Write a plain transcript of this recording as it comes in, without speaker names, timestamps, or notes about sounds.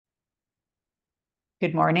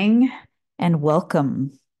Good morning and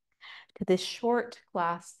welcome to this short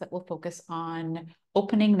class that will focus on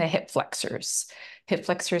opening the hip flexors. Hip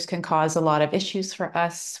flexors can cause a lot of issues for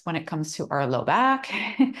us when it comes to our low back.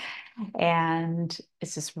 And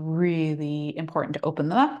it's just really important to open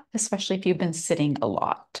them up, especially if you've been sitting a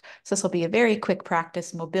lot. So this will be a very quick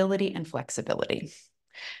practice, mobility and flexibility.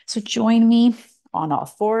 So join me on all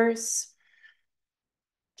fours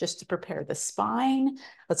just to prepare the spine.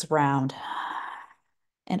 Let's round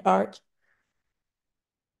and arch,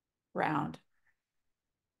 round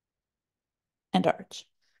and arch.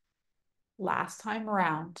 Last time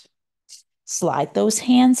around, slide those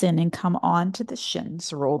hands in and come onto the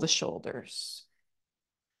shins, roll the shoulders.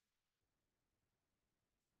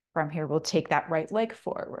 From here, we'll take that right leg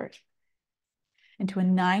forward into a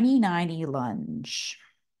 90-90 lunge.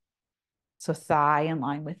 So thigh in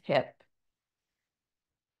line with hip,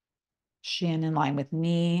 shin in line with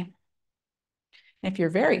knee. If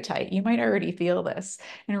you're very tight, you might already feel this,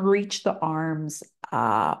 and reach the arms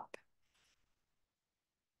up.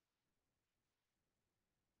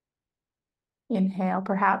 Inhale,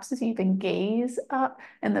 perhaps as you even gaze up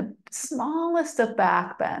in the smallest of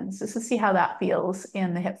back bends, just to see how that feels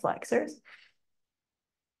in the hip flexors.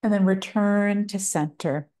 And then return to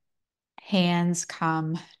center. Hands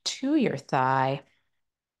come to your thigh.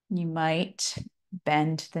 You might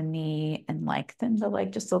bend the knee and lengthen the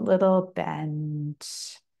leg just a little, bend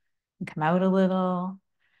and come out a little.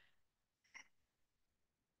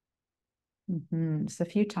 Just a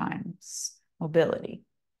few times. Mobility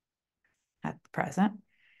at the present.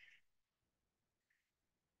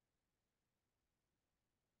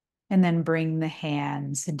 And then bring the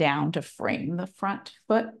hands down to frame the front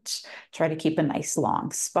foot. Try to keep a nice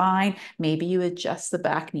long spine. Maybe you adjust the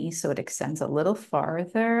back knee so it extends a little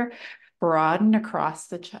farther. Broaden across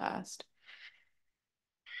the chest.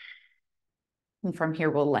 And from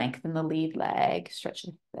here, we'll lengthen the lead leg, stretch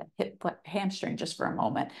the hip hamstring just for a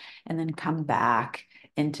moment, and then come back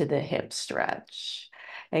into the hip stretch.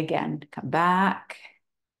 Again, come back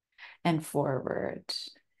and forward.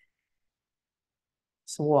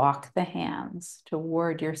 So walk the hands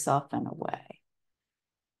toward yourself and away.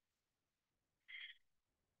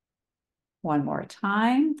 One more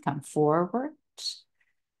time, come forward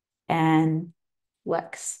and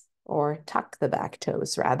flex or tuck the back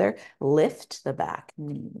toes rather, lift the back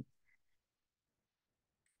knee.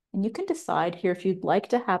 And you can decide here if you'd like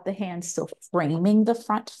to have the hands still framing the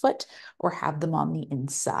front foot or have them on the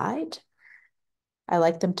inside. I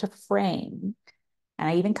like them to frame. And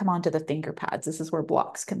I even come onto the finger pads. This is where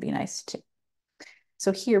blocks can be nice too.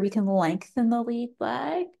 So here we can lengthen the lead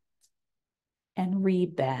leg and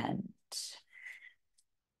rebend.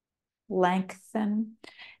 Lengthen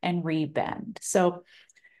and rebend. So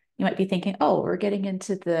you might be thinking, oh, we're getting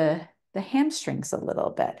into the hamstrings a little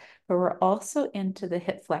bit, but we're also into the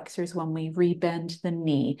hip flexors when we rebend the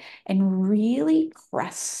knee and really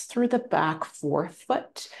press through the back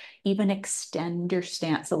forefoot, even extend your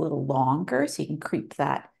stance a little longer so you can creep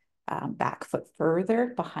that back foot further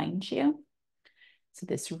behind you. So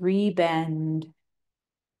this rebend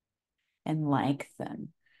and lengthen.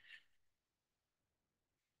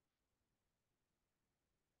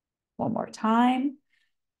 One more time.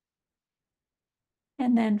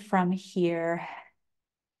 And then from here,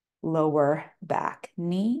 lower back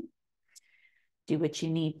knee. Do what you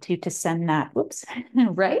need to send that, whoops,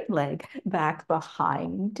 right leg back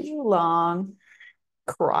behind you long.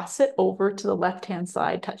 Cross it over to the left-hand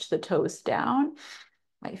side, touch the toes down.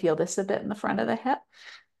 Might feel this a bit in the front of the hip.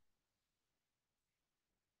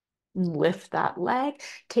 Lift that leg,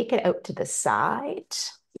 take it out to the side.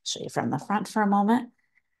 Show you from the front for a moment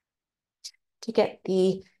to get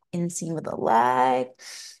the inseam of the leg.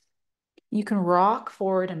 You can rock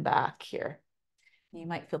forward and back here. You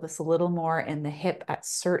might feel this a little more in the hip at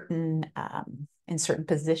in certain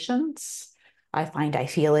positions. I find I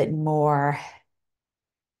feel it more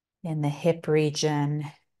in the hip region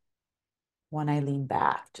when I lean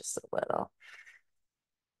back just a little.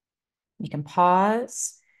 You can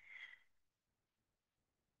pause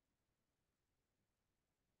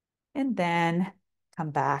and then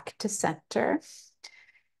come back to center.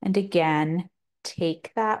 And again,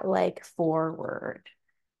 take that leg forward.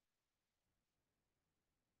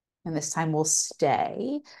 And this time we'll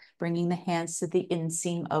stay, bringing the hands to the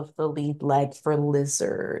inseam of the lead leg for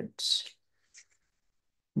lizard.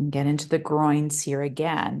 And get into the groins here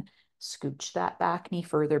again. Scooch that back knee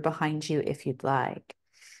further behind you if you'd like.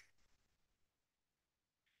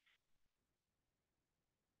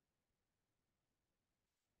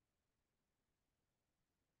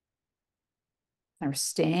 And we're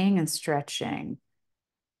staying and stretching.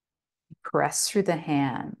 Press through the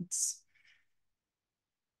hands.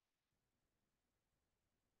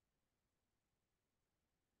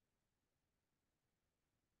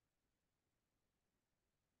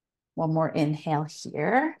 One more inhale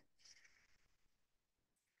here.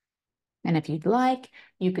 And if you'd like,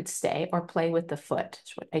 you could stay or play with the foot.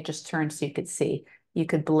 I just turned so you could see. You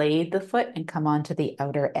could blade the foot and come onto the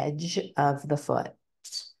outer edge of the foot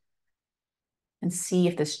and see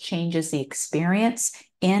if this changes the experience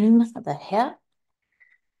in the hip,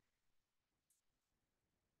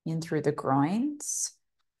 in through the groins.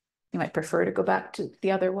 You might prefer to go back to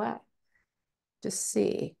the other way. Just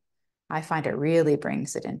see. I find it really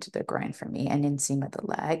brings it into the groin for me and inseam of the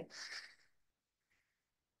leg.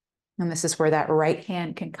 And this is where that right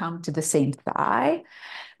hand can come to the same thigh,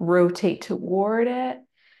 rotate toward it,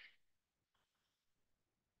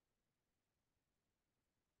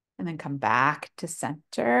 and then come back to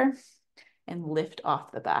center and lift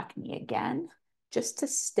off the back knee again, just to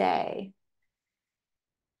stay.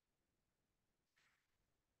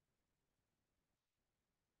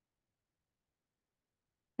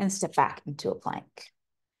 And step back into a plank.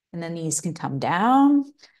 And the knees can come down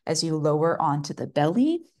as you lower onto the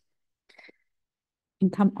belly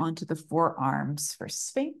and come onto the forearms for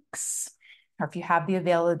Sphinx. Or if you have the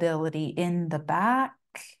availability in the back,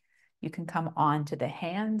 you can come onto the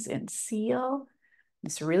hands and seal.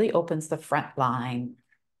 This really opens the front line.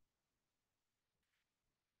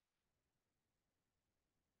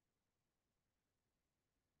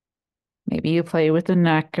 Maybe you play with the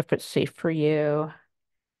neck if it's safe for you.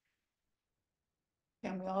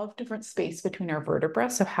 And we all have different space between our vertebrae.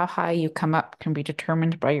 So how high you come up can be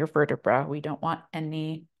determined by your vertebra. We don't want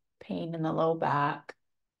any pain in the low back.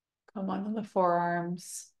 Come onto the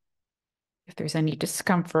forearms if there's any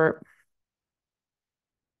discomfort.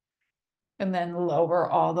 And then lower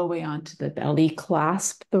all the way onto the belly.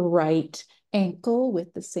 Clasp the right ankle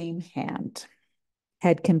with the same hand.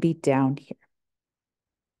 Head can be down here.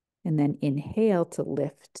 And then inhale to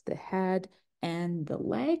lift the head and the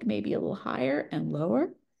leg, maybe a little higher and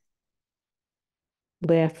lower.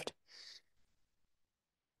 Lift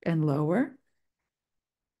and lower.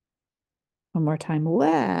 One more time,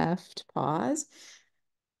 left, pause.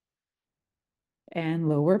 And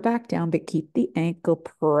lower back down, but keep the ankle,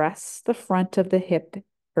 press the front of the hip,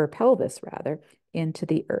 or pelvis rather, into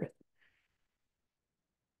the earth.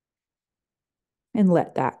 And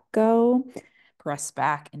let that go. Press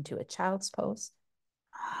back into a child's pose.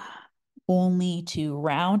 Only to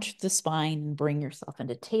round the spine and bring yourself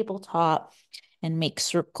into tabletop and make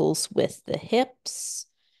circles with the hips.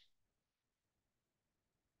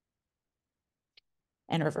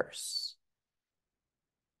 And reverse.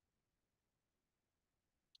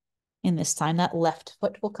 And this time that left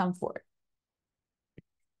foot will come forward.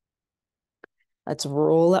 Let's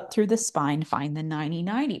roll up through the spine, find the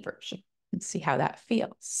 90-90 version and see how that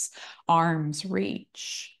feels. Arms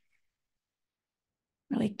reach.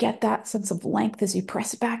 Really get that sense of length as you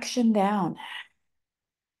press back, shin down.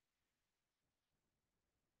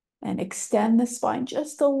 And extend the spine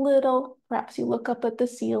just a little. Perhaps you look up at the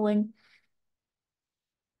ceiling.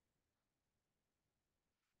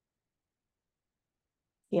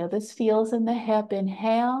 See how this feels in the hip.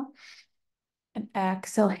 Inhale and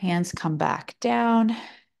exhale. Hands come back down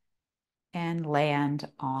and land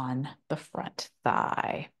on the front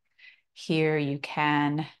thigh. Here you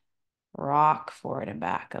can rock forward and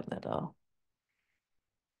back a little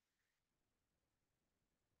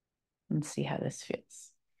and see how this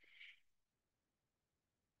feels.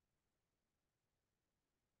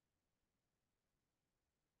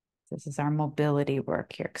 This is our mobility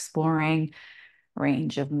work here, exploring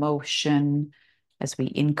range of motion. As we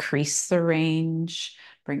increase the range,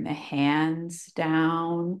 bring the hands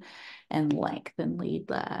down and lengthen lead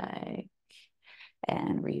leg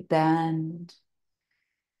and rebend,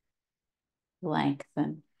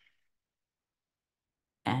 lengthen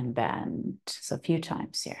and bend. So a few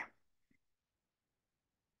times here.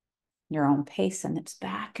 Your own pace, and it's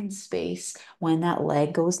back in space when that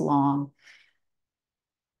leg goes long.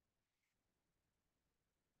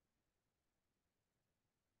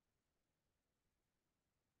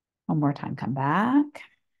 One more time, come back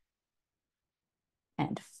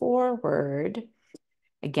and forward.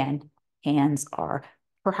 Again, hands are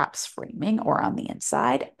perhaps framing or on the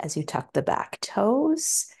inside as you tuck the back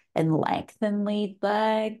toes and lengthen lead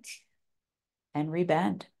leg and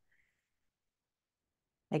rebend.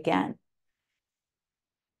 Again.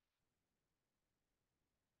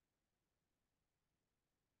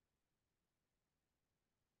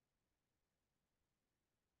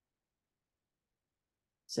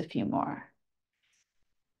 Just a few more.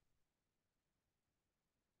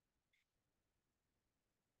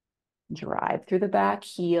 Drive through the back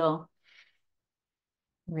heel.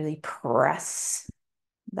 Really press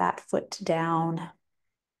that foot down.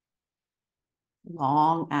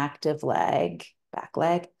 Long, active leg, back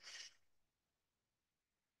leg.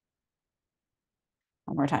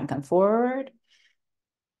 One more time, come forward.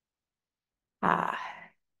 Ah,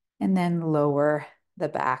 and then lower the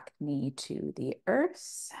back knee to the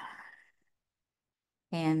earth.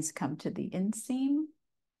 Hands come to the inseam.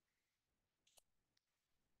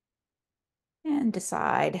 And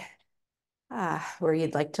decide where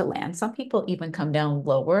you'd like to land. Some people even come down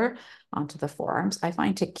lower onto the forearms. I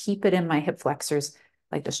find to keep it in my hip flexors,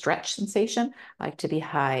 like the stretch sensation, I like to be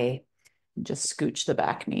high, just scooch the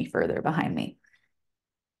back knee further behind me.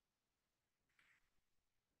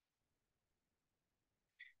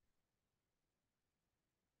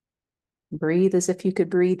 Breathe as if you could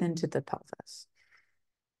breathe into the pelvis.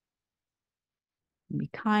 We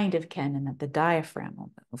kind of can, and that the diaphragm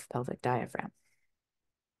will move, pelvic diaphragm,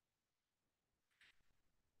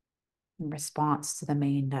 in response to the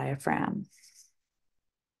main diaphragm.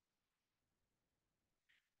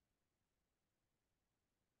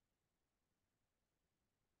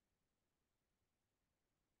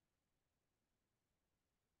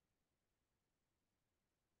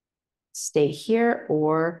 Stay here,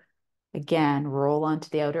 or again, roll onto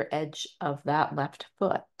the outer edge of that left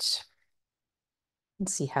foot and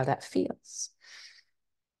see how that feels.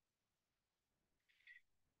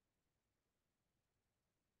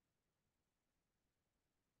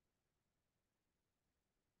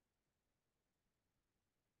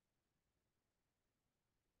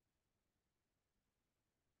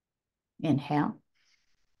 Inhale.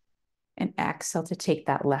 And exhale to take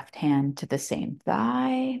that left hand to the same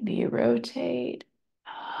thigh. You rotate.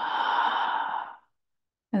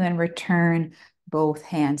 And then return both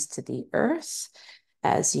hands to the earth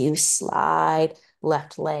as you slide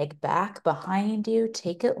left leg back behind you.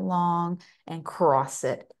 Take it long and cross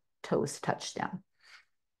it, toes touch down.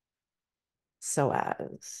 So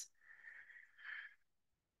as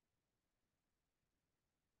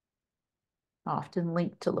often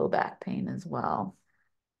linked to low back pain as well.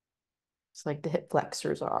 It's like the hip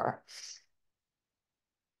flexors are.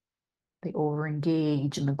 They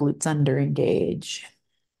overengage and the glutes underengage.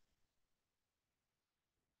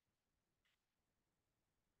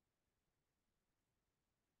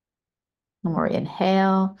 One more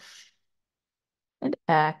inhale and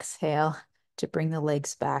exhale to bring the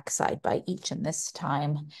legs back side by each. And this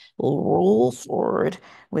time we'll roll forward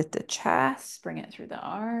with the chest, bring it through the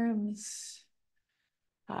arms.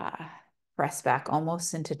 Press back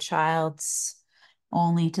almost into child's,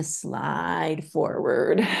 only to slide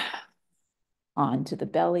forward onto the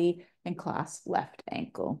belly and clasp left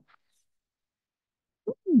ankle.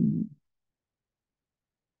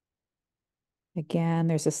 Again,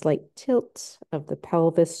 there's a slight tilt of the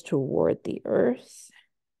pelvis toward the earth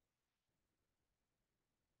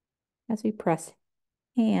as we press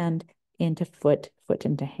hand into foot, foot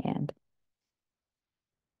into hand.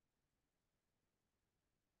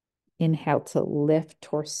 Inhale to lift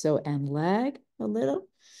torso and leg a little.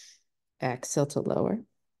 Exhale to lower.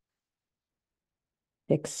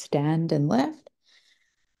 Extend and lift.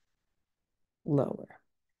 Lower.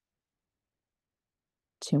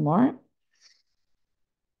 Two more.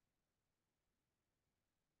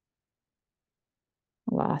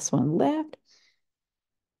 Last one, lift.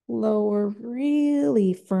 Lower,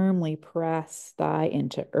 really firmly press thigh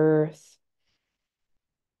into earth.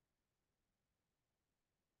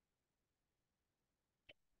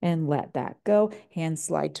 And let that go. Hands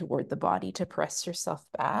slide toward the body to press yourself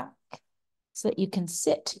back so that you can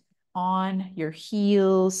sit on your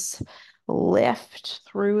heels, lift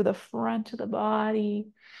through the front of the body,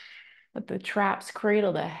 let the traps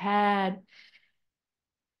cradle the head.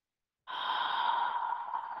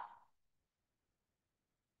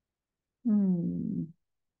 And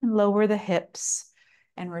lower the hips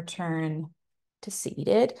and return to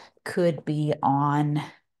seated. Could be on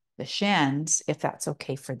the shins if that's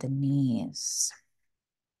okay for the knees.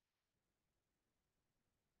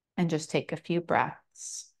 And just take a few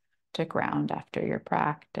breaths to ground after your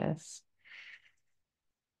practice.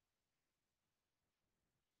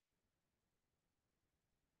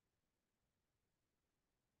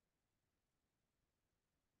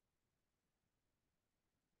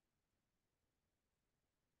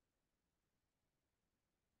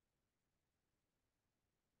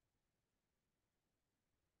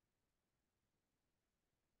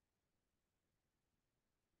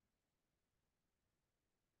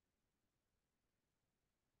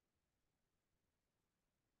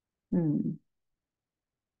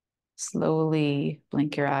 Slowly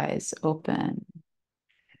blink your eyes open.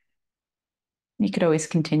 You could always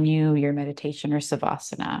continue your meditation or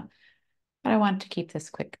savasana, but I want to keep this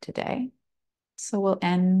quick today. So we'll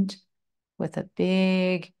end with a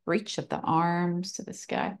big reach of the arms to the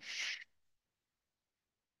sky.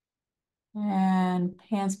 And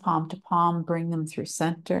hands palm to palm, bring them through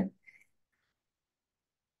center.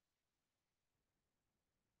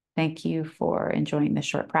 Thank you for enjoying this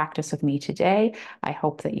short practice with me today. I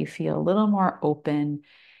hope that you feel a little more open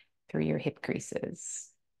through your hip creases.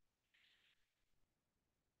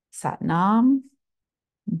 Sat Nam.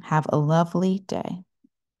 Have a lovely day.